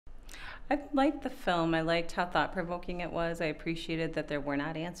I liked the film. I liked how thought-provoking it was. I appreciated that there were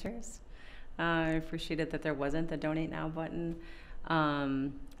not answers. I appreciated that there wasn't the donate now button.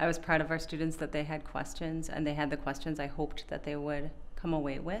 I was proud of our students that they had questions, and they had the questions I hoped that they would come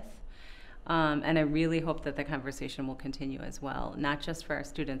away with. And I really hope that the conversation will continue as well, not just for our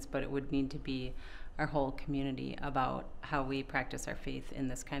students, but it would need to be our whole community about how we practice our faith in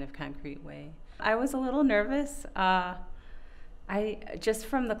this kind of concrete way. I was a little nervous. I just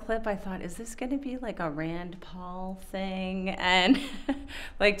from the clip, I thought, is this going to be like a Rand Paul thing and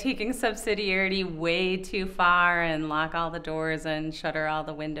like taking subsidiarity way too far and lock all the doors and shutter all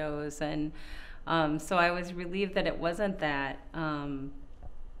the windows? And so I was relieved that it wasn't that.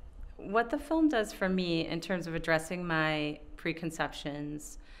 What the film does for me in terms of addressing my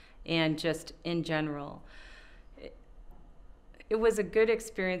preconceptions and just in general, it was a good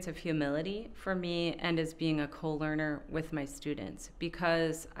experience of humility for me and as being a co-learner with my students,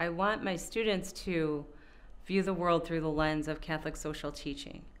 because I want my students to view the world through the lens of Catholic social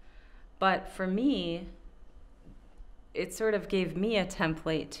teaching. But for me, it sort of gave me a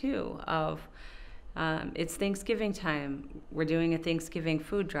template too of it's Thanksgiving time. We're doing a Thanksgiving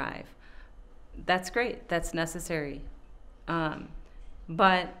food drive. That's great. That's necessary.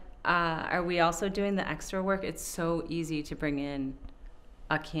 But are we also doing the extra work? It's so easy to bring in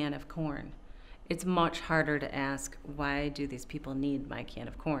a can of corn. It's much harder to ask, why do these people need my can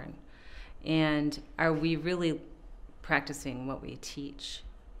of corn? And are we really practicing what we teach?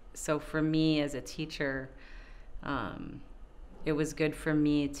 So for me as a teacher, it was good for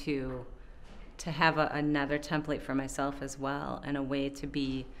me to have another template for myself as well, and a way to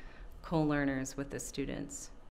be co-learners with the students.